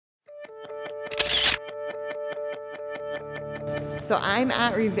So I'm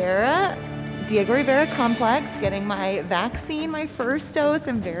at Diego Rivera Complex getting my vaccine, my first dose.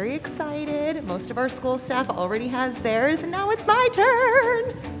 I'm very excited. Most of our school staff already has theirs, and now it's my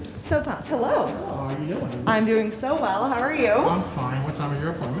turn. So pumped. Hello. How are you doing? I'm doing so well. How are you? I'm fine. What time is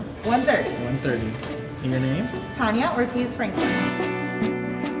your appointment? 1:30. 1:30. And your name? Tanya Ortiz Franklin.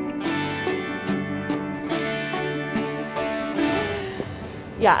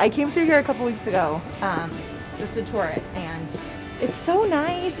 Yeah, I came through here a couple weeks ago just to tour it, and it's so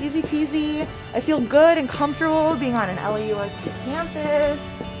nice, easy peasy. I feel good and comfortable being on an LAUSD campus.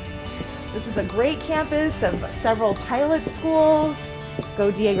 This is a great campus of several pilot schools.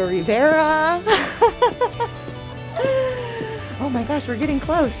 Go Diego Rivera. Oh my gosh, we're getting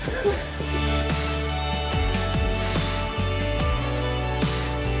close.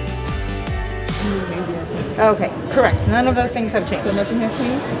 Okay, correct. None of those things have changed. So nothing has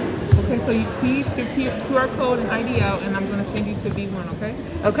changed? Okay, so you please get your QR code and ID out, and I'm going to send you to B1, okay?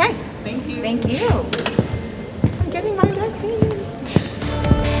 Okay. Thank you. Thank you. I'm getting my vaccine.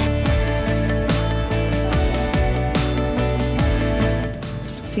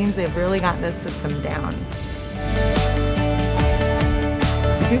 Seems they've really got this system down.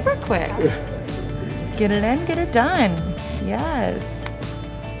 Super quick. Just get it in, get it done. Yes.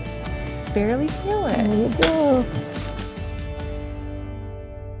 Barely feel it. There you go.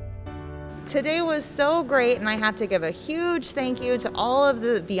 Today was so great, and I have to give a huge thank you to all of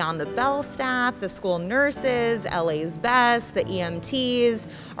the Beyond the Bell staff, the school nurses, LA's Best, the EMTs,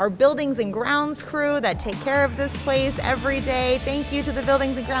 our buildings and grounds crew that take care of this place every day. Thank you to the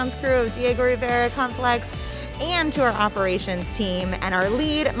buildings and grounds crew of Diego Rivera Complex, and to our operations team and our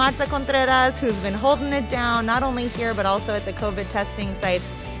lead, Marta Contreras, who's been holding it down, not only here, but also at the COVID testing sites.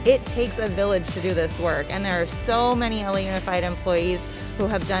 It takes a village to do this work, and there are so many LA Unified employees who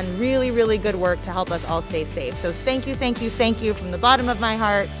have done really, really good work to help us all stay safe. So thank you, thank you, thank you from the bottom of my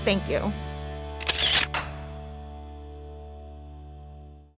heart. Thank you.